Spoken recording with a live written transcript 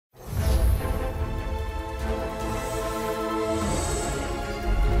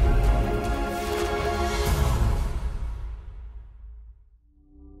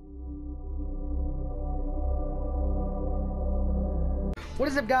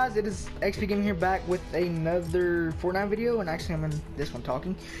What is up, guys? It is XP Gaming here, back with another Fortnite video, and actually I'm in this one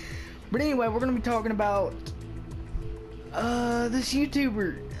talking. But anyway, we're gonna be talking about this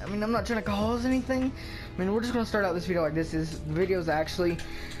YouTuber. I mean, I'm not trying to cause anything. I mean, we're just gonna start out this video like this. This video is actually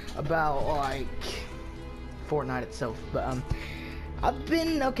about like Fortnite itself. But I've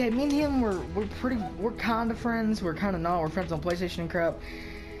been okay. Me and him, we're kind of friends. We're kind of not. We're friends on PlayStation and crap.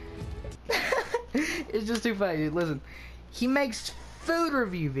 It's just too funny, dude. Listen, he makes food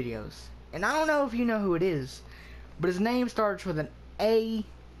review videos, and I don't know if you know who it is, but his name starts with an A,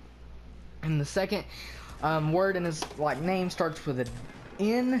 and the second word in his name starts with an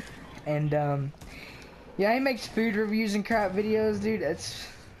N, and yeah, he makes food reviews and crap videos, dude.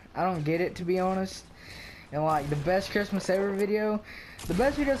 I don't get it, to be honest. And like the best Christmas ever video, the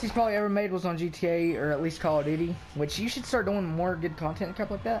best videos he's probably ever made was on GTA, or at least Call of Duty, which you should start doing more good content and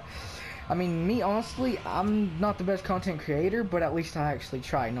crap like that. I mean, me, honestly, I'm not the best content creator, but at least I actually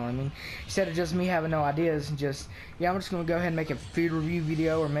try, you know what I mean? Instead of just me having no ideas and just, yeah, I'm just going to go ahead and make a food review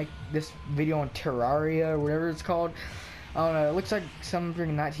video, or make this video on Terraria, or whatever it's called. I don't know, it looks like some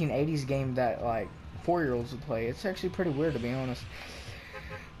freaking 1980s game that, like, 4-year-olds would play. It's actually pretty weird, to be honest.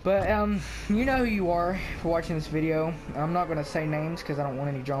 But, you know who you are for watching this video. I'm not going to say names because I don't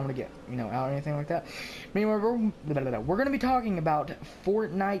want any drama to get, you know, out or anything like that. But anyway, we're going to be talking about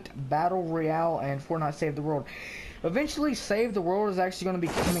Fortnite Battle Royale and Fortnite Save the World. Eventually, Save the World is actually going to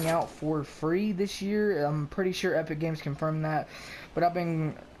be coming out for free this year. I'm pretty sure Epic Games confirmed that. But I've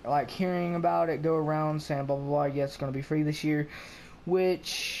been, like, hearing about it go around saying blah, blah, blah. Yeah, it's going to be free this year.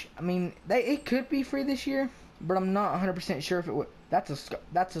 Which, I mean, it could be free this year, but I'm not 100% sure if it would. That's a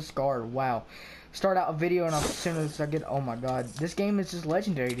scar. Wow. Start out a video, and as soon as I get, oh my god, this game is just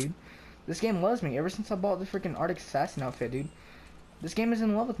legendary, dude. This game loves me ever since I bought the freaking Arctic Assassin outfit, dude. This game is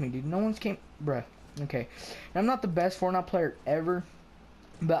in love with me, dude. No one's bruh. Okay. Now, I'm not the best Fortnite player ever,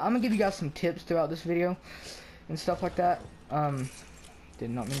 but I'm gonna give you guys some tips throughout this video and stuff like that.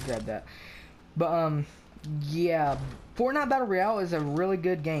 Did not mean to grab that, but yeah, Fortnite Battle Royale is a really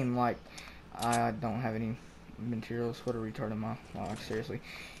good game. Like, I don't have any materials. What a retard am I? Wow, seriously.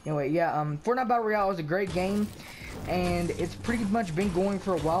 Anyway, yeah, Fortnite Battle Royale is a great game, and it's pretty much been going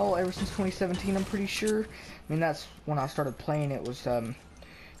for a while, ever since 2017, I'm pretty sure. I mean, that's when I started playing it, was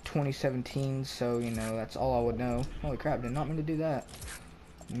 2017, so, you know, that's all I would know. Holy crap, did not mean to do that.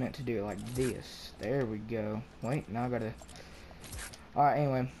 I meant to do it like this. There we go. Wait, now I gotta... Alright,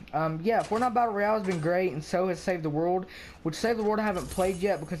 anyway, yeah, Fortnite Battle Royale has been great, and so has Save the World, which Save the World I haven't played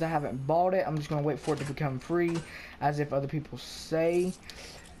yet because I haven't bought it. I'm just going to wait for it to become free, as if other people say.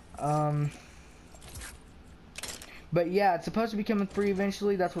 But yeah, it's supposed to be coming free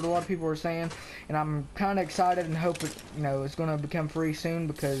eventually. That's what a lot of people are saying, and I'm kind of excited and hope it, you know, it's going to become free soon,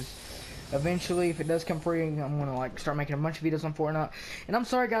 because eventually, if it does come free, I'm going to, like, start making a bunch of videos on Fortnite. And I'm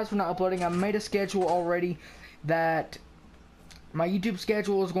sorry, guys, for not uploading. I made a schedule already that... My YouTube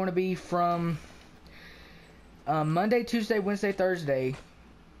schedule is going to be from Monday, Tuesday, Wednesday, Thursday,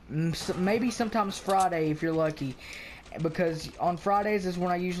 maybe sometimes Friday if you're lucky, because on Fridays is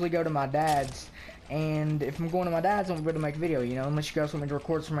when I usually go to my dad's, and if I'm going to my dad's, I won't be able to make a video, you know, unless you guys want me to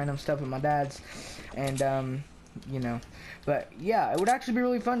record some random stuff at my dad's, and you know, but yeah, it would actually be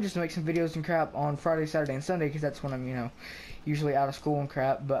really fun just to make some videos and crap on Friday, Saturday, and Sunday, because that's when I'm, you know, usually out of school and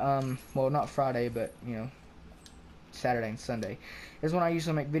crap. But well, not Friday, but, you know, Saturday and Sunday is when I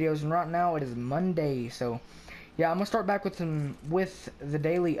usually make videos, and right now it is Monday, so yeah, I'm gonna start back with the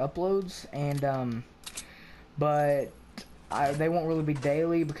daily uploads, and but they won't really be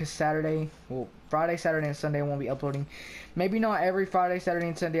daily, because Friday, Saturday, and Sunday I won't be uploading. Maybe not every Friday, Saturday,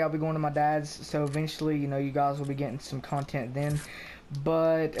 and Sunday. I'll be going to my dad's, so eventually, you know, you guys will be getting some content then.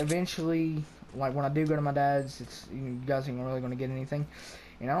 But eventually, like when I do go to my dad's, you guys ain't really gonna get anything.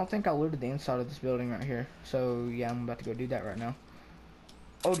 And I don't think I looted the inside of this building right here. So, yeah, I'm about to go do that right now.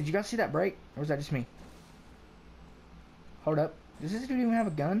 Oh, did you guys see that break? Or was that just me? Hold up. Does this dude even have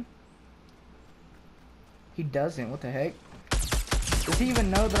a gun? He doesn't. What the heck? Does he even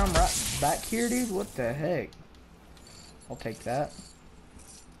know that I'm right back here, dude? What the heck? I'll take that.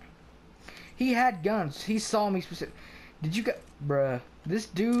 He had guns. He saw me specific. Did you bruh. This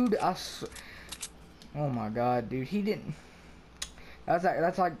dude, oh my god, dude. He didn't...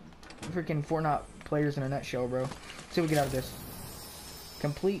 That's like freaking Fortnite players in a nutshell, bro. Let's see what we get out of this.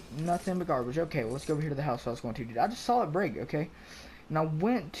 Complete nothing but garbage. Okay, well, let's go over here to the house I was going to, dude. I just saw it break, okay? And I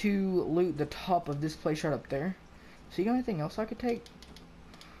went to loot the top of this place right up there. So you got anything else I could take?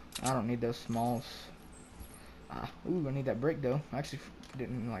 I don't need those smalls. Ooh, I need that brick though. I actually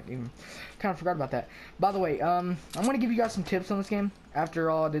didn't like even kind of forgot about that. By the way, I'm gonna give you guys some tips on this game. After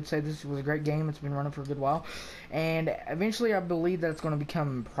all, I did say this was a great game. It's been running for a good while, and eventually I believe that it's gonna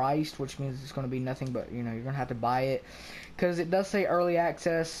become priced, which means it's gonna be nothing but, you know, you're gonna have to buy it, because it does say early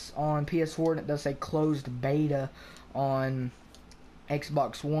access on PS4 and it does say closed beta on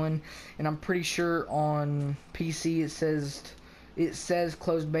Xbox One, and I'm pretty sure on PC it says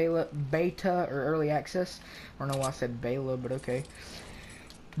closed beta or early access. I don't know why I said beta, but okay.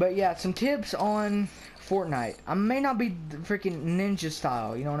 But yeah, some tips on Fortnite. I may not be the freaking Ninja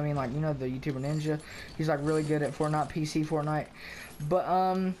style, you know what I mean? Like, you know, the YouTuber Ninja. He's like really good at Fortnite, PC Fortnite. But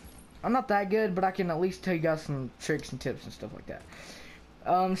I'm not that good, but I can at least tell you guys some tricks and tips and stuff like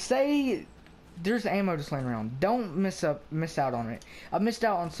that. Say there's ammo just laying around. Don't miss out on it. I've missed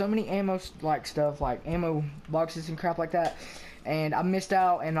out on so many ammo like stuff, like ammo boxes and crap like that. And I missed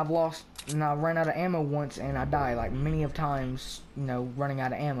out, and I've lost, and I ran out of ammo once, and I died like many of times, you know, running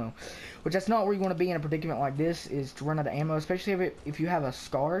out of ammo. Which that's not where you want to be in a predicament like this, is to run out of ammo, especially if you have a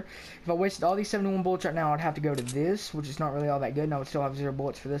scar. If I wasted all these 71 bullets right now, I'd have to go to this, which is not really all that good, and I would still have 0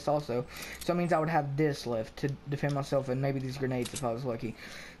 bullets for this also. So that means I would have this left to defend myself, and maybe these grenades if I was lucky.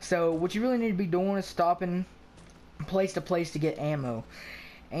 So what you really need to be doing is stopping place to place to get ammo.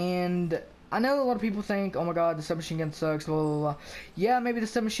 And I know a lot of people think, oh my god, the submachine gun sucks, blah, blah, blah. Yeah, maybe the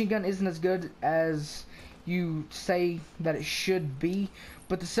submachine gun isn't as good as you say that it should be,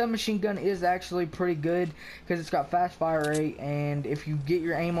 but the submachine gun is actually pretty good because it's got fast fire rate, and if you get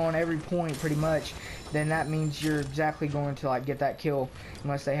your aim on every point pretty much, then that means you're exactly going to like get that kill,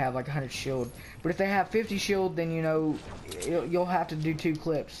 unless they have like 100 shield. But if they have 50 shield, then, you know, you'll have to do 2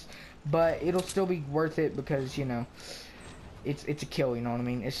 clips, but it'll still be worth it because, you know, it's a kill, you know what I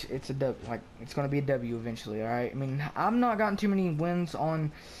mean? It's a dub, like, it's gonna be a W eventually, alright? I mean, I've not gotten too many wins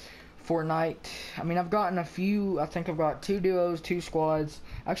on Fortnite. I mean, I've gotten a few. I think I've got 2 duos, 2 squads.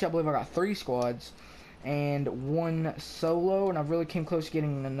 Actually, I believe I got 3 squads and 1 solo, and I really came close to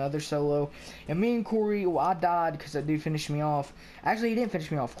getting another solo. And me and Corey, well, I died because that dude finished me off. Actually, he didn't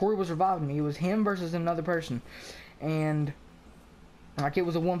finish me off. Corey was reviving me. It was him versus another person, and like, it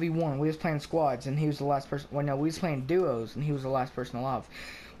was a 1v1. We was playing squads, and he was the last person. Well, no, we was playing duos, and he was the last person alive.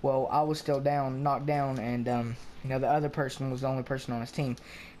 Well, I was still down, knocked down, and you know, the other person was the only person on his team.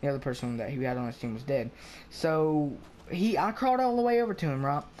 The other person that he had on his team was dead. So I crawled all the way over to him,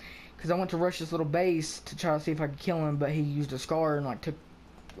 right? Because I went to rush this little base to try to see if I could kill him, but he used a scar and like took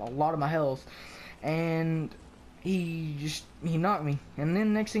a lot of my health, and he knocked me. And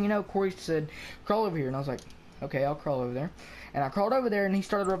then next thing you know, Corey said, "Crawl over here," and I was like, okay, I'll crawl over there. And I crawled over there, and he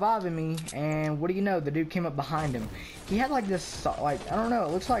started reviving me, and what do you know, the dude came up behind him. He had like this, like, I don't know,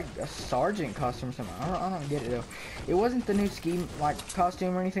 it looks like a sergeant costume or something. I don't get it though. It wasn't the new ski like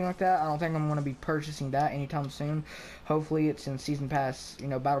costume or anything like that. I don't think I'm gonna be purchasing that anytime soon. Hopefully it's in season pass, you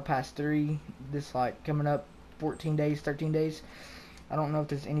know, battle pass 3, this like coming up 14 days, 13 days. I don't know if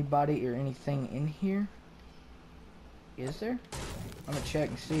there's anybody or anything in here. Is there? I'm gonna check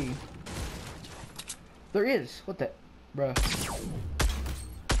and see. There is. What the? Bruh.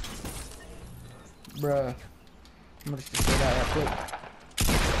 Bruh. I'm gonna just destroy that right quick.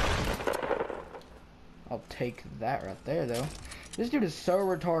 I'll take that right there, though. This dude is so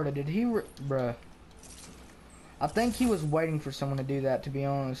retarded. Did he bruh. I think he was waiting for someone to do that, to be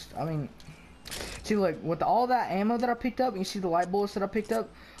honest. I mean, see, look, with all that ammo that I picked up, you see the light bullets that I picked up?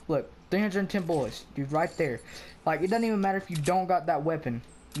 Look, 310 bullets, dude, right there. Like, it doesn't even matter if you don't got that weapon.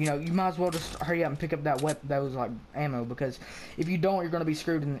 You know, you might as well just hurry up and pick up that weapon, that was like ammo, because if you don't, you're going to be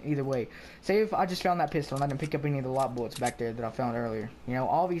screwed in either way. Say if I just found that pistol and I didn't pick up any of the light bullets back there that I found earlier. You know,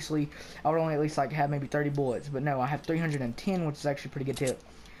 obviously, I would only at least like have maybe 30 bullets, but no, I have 310, which is actually a pretty good tip.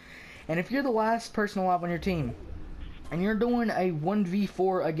 And if you're the last person alive on your team, and you're doing a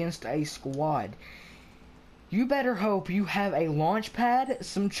 1v4 against a squad, you better hope you have a launch pad,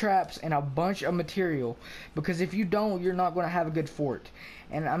 some traps, and a bunch of material, because if you don't, you're not going to have a good fort.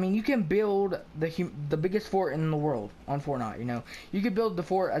 And I mean, you can build the biggest fort in the world on Fortnite, you know. You could build the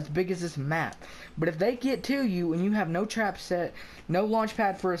fort as big as this map. But if they get to you and you have no trap set, no launch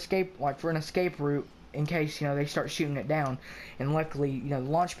pad for escape, like for an escape route, in case, you know, they start shooting it down, and luckily, you know, the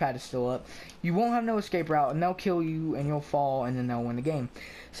launch pad is still up, you won't have no escape route, and they'll kill you, and you'll fall, and then they'll win the game.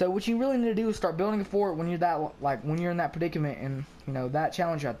 So what you really need to do is start building a fort when you're that, like, when you're in that predicament, and, you know, that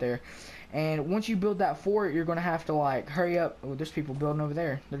challenge out there. And once you build that fort, you're going to have to, like, hurry up. Oh, there's people building over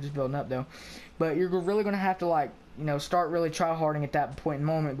there. They're just building up, though. But you're really going to have to, like, you know, start really try-harding at that point in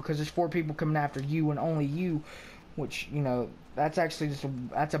moment, because there's 4 people coming after you and only you, which, you know, that's actually just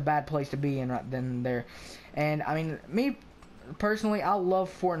that's a bad place to be in right then and there. And I mean, me personally, I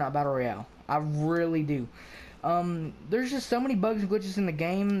love Fortnite Battle Royale. I really do. There's just so many bugs and glitches in the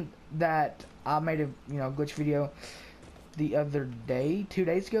game that I made a glitch video the other day, 2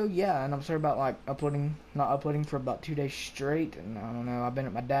 days ago. Yeah, and I'm sorry about like not uploading for about 2 days straight. And I don't know, I've been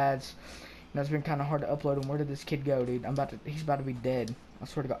at my dad's. It's been kind of hard to upload. And where did this kid go, dude? He's about to be dead. I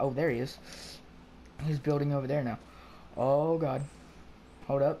swear to God. Oh, there he is. He's building over there now. Oh God.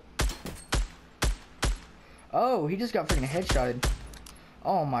 Hold up. Oh, he just got freaking headshotted.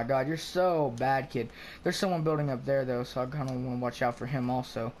 Oh my God, you're so bad, kid. There's someone building up there though, so I kind of want to watch out for him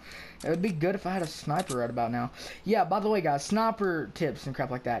also. It would be good if I had a sniper right about now. Yeah, by the way, guys, sniper tips and crap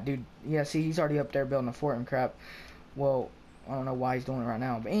like that, dude. Yeah, see, he's already up there building a fort and crap. Well, I don't know why he's doing it right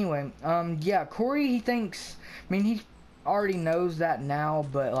now, but anyway, yeah, Corey, he thinks. I mean, he already knows that now,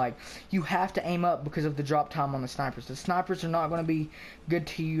 but like, you have to aim up because of the drop time on the snipers. The snipers are not going to be good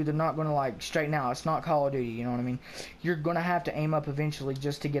to you. They're not going to like straighten out. It's not Call of Duty, you know what I mean? You're going to have to aim up eventually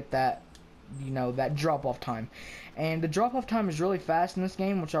just to get that, that drop off time. And the drop off time is really fast in this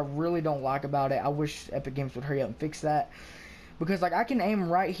game, which I really don't like about it. I wish Epic Games would hurry up and fix that. Because like, I can aim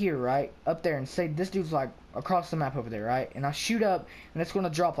right here, right up there, and say this dude's like across the map over there, right? And I shoot up, and it's going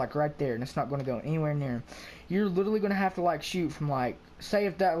to drop like right there, and it's not going to go anywhere near him. You're literally going to have to like shoot from like, say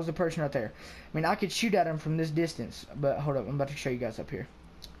if that was a person right there. I mean, I could shoot at him from this distance, but hold up, I'm about to show you guys up here.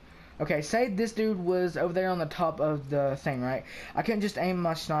 Okay, say this dude was over there on the top of the thing, right? I couldn't just aim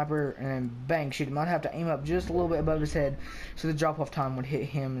my sniper and then bang, shoot him. I'd have to aim up just a little bit above his head, so the drop off time would hit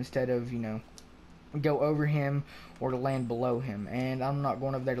him instead of, go over him or to land below him. And I'm not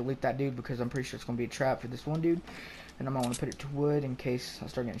going over there to loot that dude because I'm pretty sure it's going to be a trap for this one dude. And I might want to put it to wood in case I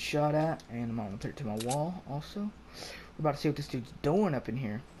start getting shot at. And I might want to put it to my wall also. We're about to see what this dude's doing up in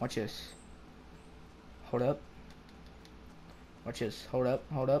here. Watch this. Hold up. Watch this. Hold up,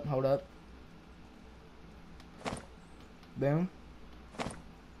 hold up, hold up. Boom.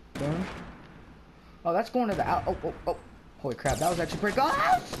 Boom. Oh, that's going to the out. Oh. Holy crap, that was actually pretty good.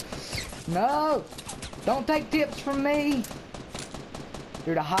 No! Don't take tips from me!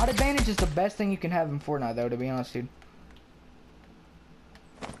 Dude, a height advantage is the best thing you can have in Fortnite, though, to be honest, dude.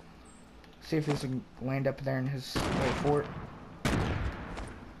 See if this can land up there in his little fort.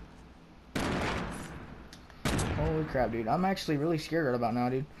 Holy crap, dude. I'm actually really scared right about now,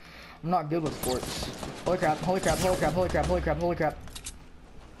 dude. I'm not good with forts. Holy crap, holy crap, holy crap, holy crap, holy crap, holy crap.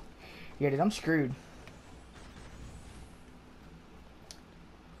 Yeah, dude, I'm screwed.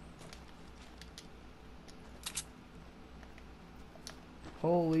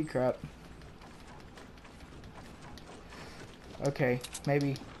 Holy crap. Okay,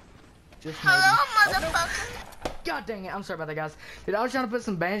 maybe. Just maybe. Hello, motherfucker. God dang it, I'm sorry about that, guys. Dude, I was trying to put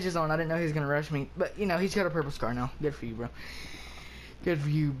some bandages on. I didn't know he was gonna rush me. But, he's got a purple scar now. Good for you, bro. Good for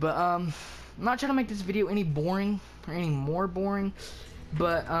you. But, I'm not trying to make this video any boring or any more boring.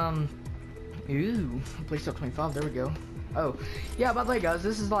 But, ooh, place up 25, there we go. Oh, yeah, by the way, guys,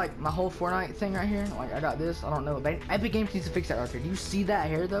 this is like my whole Fortnite thing right here. Like, I got this. I don't know. Epic Games needs to fix that right there. Do you see that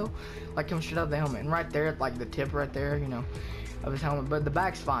hair, though? Like, coming straight out of the helmet. And right there, like, the tip right there, of his helmet. But the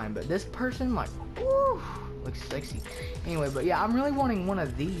back's fine. But this person, like, ooh, looks sexy. Anyway, but yeah, I'm really wanting one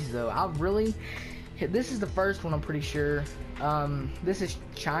of these, though. This is the first one, I'm pretty sure. This is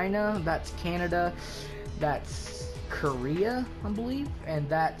China. That's Canada. That's Korea, I believe. And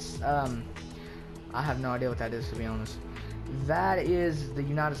that's, I have no idea what that is, to be honest. That is the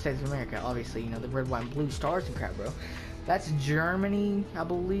United States of America, obviously, the red, white, and blue stars and crap, bro. That's Germany, I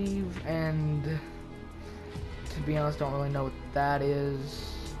believe, and to be honest, don't really know what that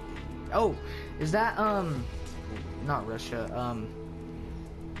is. Oh, is that, not Russia,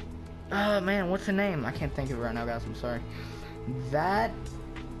 oh, man, what's the name? I can't think of it right now, guys, I'm sorry. That,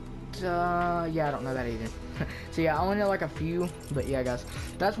 yeah, I don't know that either. So yeah, I only know like a few, but yeah, guys,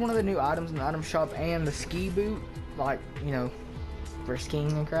 that's one of the new items in the item shop. And the ski boot, like, for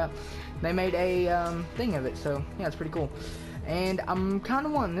skiing and crap, they made a thing of it, so yeah, it's pretty cool. And I'm kind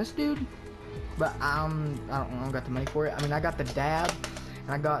of wanting this dude, but I don't got the money for it. I mean, I got the dab,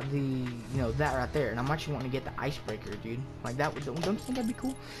 and I got the, that right there, and I'm actually wanting to get the icebreaker, dude. Like, that would, don't you think that'd be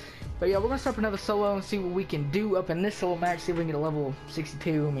cool? But yeah, we're gonna start another solo and see what we can do up in this solo match, see if we can get a level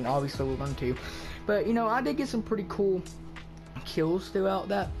 62. I mean, obviously we're going to. But, I did get some pretty cool kills throughout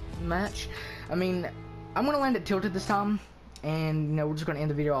that match. I mean, I'm going to land at Tilted this time. And, we're just going to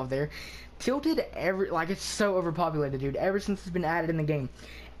end the video off there. Tilted, it's so overpopulated, dude. Ever since it's been added in the game,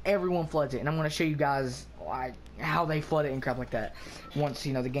 everyone floods it. And I'm going to show you guys, like, how they flood it and crap like that. Once,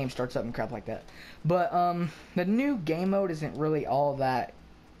 the game starts up and crap like that. But, the new game mode isn't really all that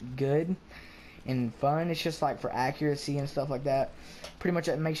good and fun. It's just, like, for accuracy and stuff like that. Pretty much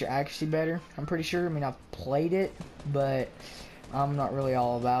it makes your accuracy better, I'm pretty sure. I mean, I've played it, but I'm not really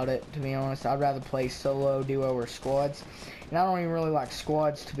all about it, to be honest. I'd rather play solo, duo, or squads. And I don't even really like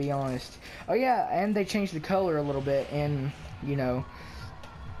squads, to be honest. Oh yeah, and they changed the color a little bit in, you know,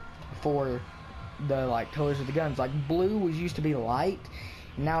 for the like colors of the guns. Like blue was used to be light,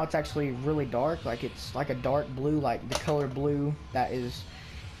 and now it's actually really dark. Like it's like a dark blue, like the color blue that is,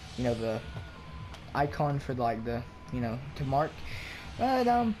 you know, the icon for like the, you know, to mark. But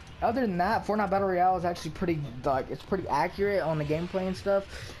other than that, Fortnite Battle Royale is actually pretty, like, it's pretty accurate on the gameplay and stuff.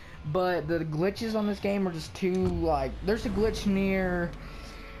 But the glitches on this game are just too, like, there's a glitch near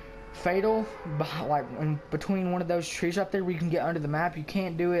Fatal, like in between one of those trees up there where you can get under the map. You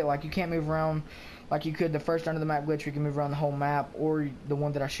can't do it, like you can't move around like you could the first under the map glitch where you can move around the whole map, or the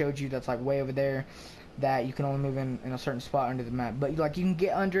one that I showed you that's like way over there that you can only move in a certain spot under the map. But like you can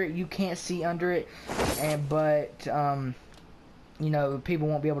get under it, you can't see under it, and but you know, people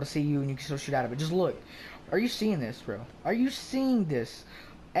won't be able to see you and you can still shoot out of it. Just look. Are you seeing this, bro? Are you seeing this?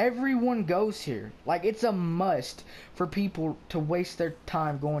 Everyone goes here. Like, it's a must for people to waste their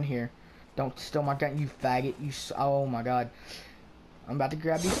time going here. Don't steal my gun, you faggot. You, oh my god. I'm about to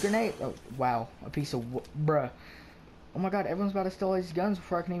grab these grenades. Oh, wow. A piece of, bruh. Oh my god, everyone's about to steal these guns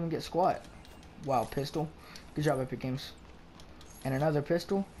before I can even get squat. Wow, pistol. Good job, Epic Games. And another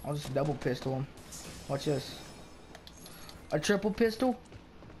pistol. I'll just double pistol them. Watch this. A triple pistol?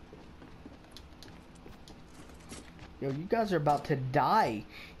 Yo, you guys are about to die.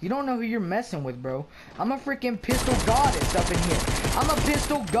 You don't know who you're messing with, bro. I'm a freaking pistol goddess up in here. I'm a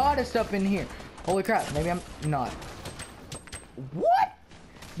pistol goddess up in here. Holy crap, maybe I'm not. What?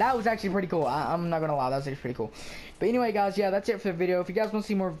 That was actually pretty cool. I'm not gonna lie, that was actually pretty cool. But anyway, guys, yeah, that's it for the video. If you guys want to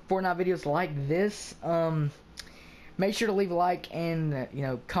see more Fortnite videos like this, make sure to leave a like and, you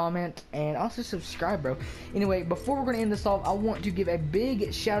know, comment, and also subscribe, bro. Anyway, before we're going to end this off, I want to give a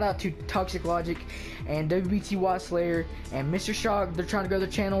big shout out to Toxic Logic and WbTy Slayer and Mr. Shock. They're trying to grow their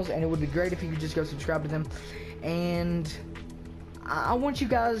channels, and it would be great if you could just go subscribe to them. And I want you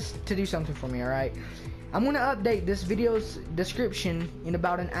guys to do something for me, alright? I'm going to update this video's description in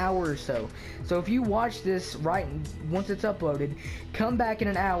about an hour or so. So if you watch this right once it's uploaded, come back in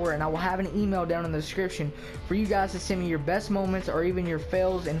an hour and I will have an email down in the description for you guys to send me your best moments or even your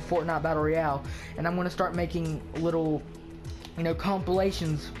fails in Fortnite Battle Royale. And I'm going to start making little, you know,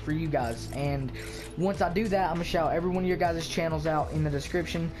 compilations for you guys. And once I do that, I'm going to shout every one of your guys' channels out in the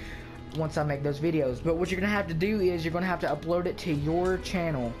description once I make those videos. But what you're going to have to do is you're going to have to upload it to your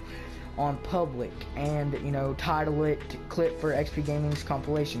channel on public, and you know, title it Clip for XP Gaming's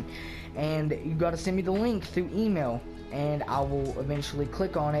compilation, and you got to send me the link through email, and I will eventually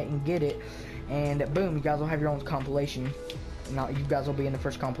click on it and get it, and boom, you guys will have your own compilation. Now you guys will be in the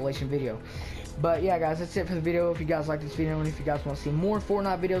first compilation video. But yeah, guys, that's it for the video. If you guys like this video and if you guys want to see more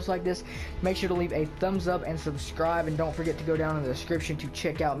Fortnite videos like this, make sure to leave a thumbs up and subscribe, and don't forget to go down in the description to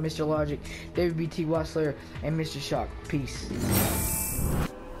check out Mr. Logic, WbTy Slayer, and Mr. Shock. Peace.